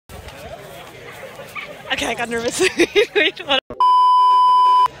Okay, I got nervous.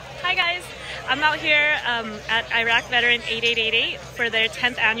 Hi guys, I'm out here at Iraq Veteran 8888 for their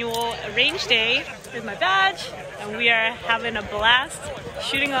 10th annual range day with my badge, and we are having a blast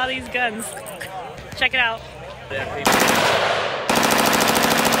shooting all these guns. Check it out.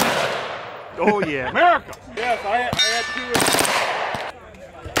 Oh yeah, America! Yes, I had two.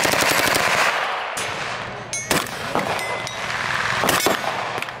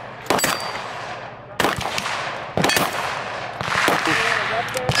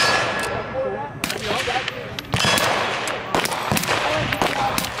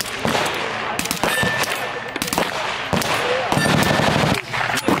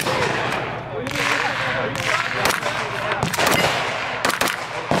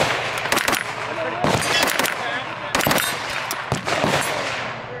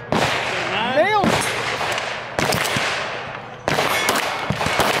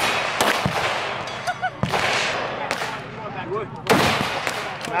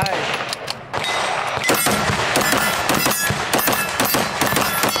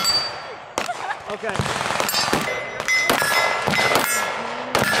 Okay.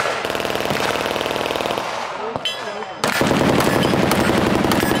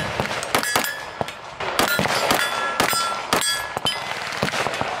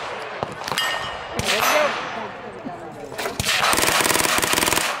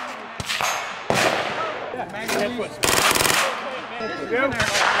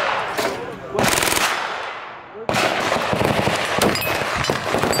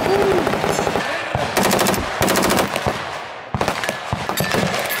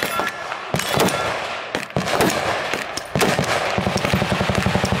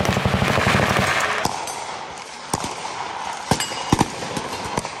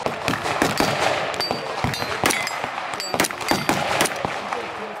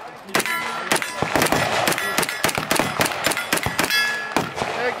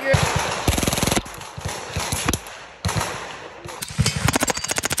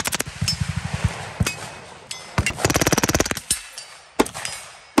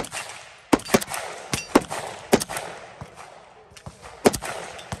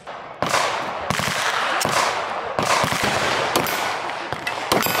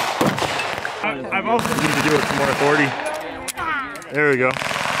 I've also need to do it some more authority. There we go.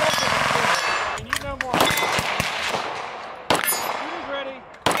 Ready.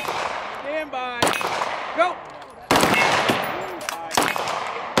 Stand by. Go.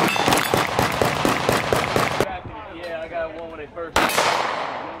 Yeah, I got one when they first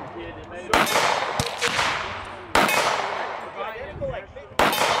kid that made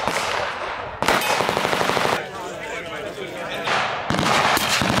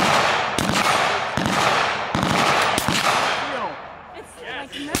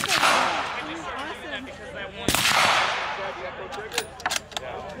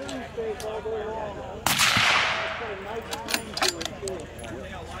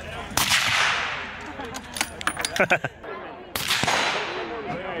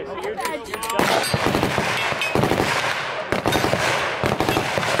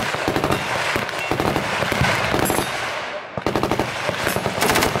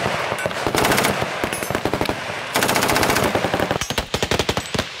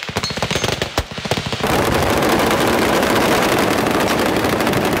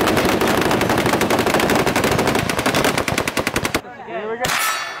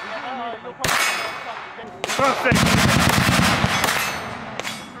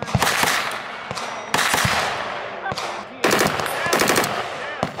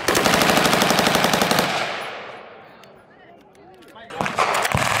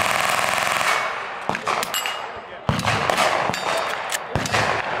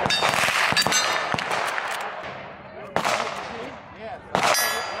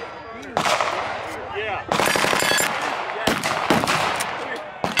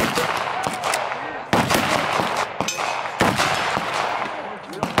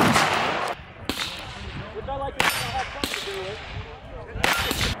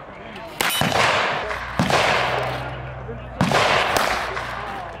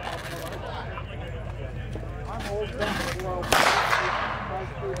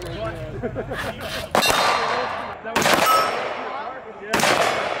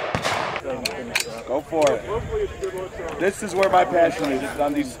Go for it. This is where my passion is,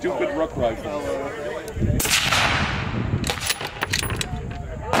 on these stupid rook rifles.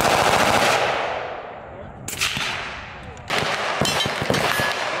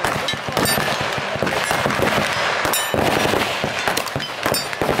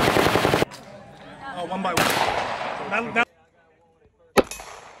 Oh, one by one.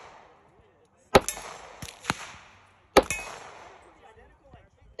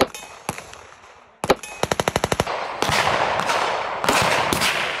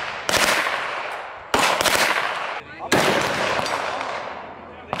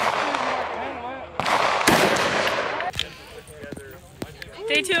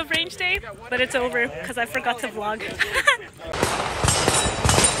 range day, but it's over because I forgot to vlog.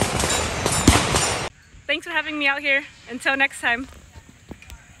 Thanks for having me out here. Until next time.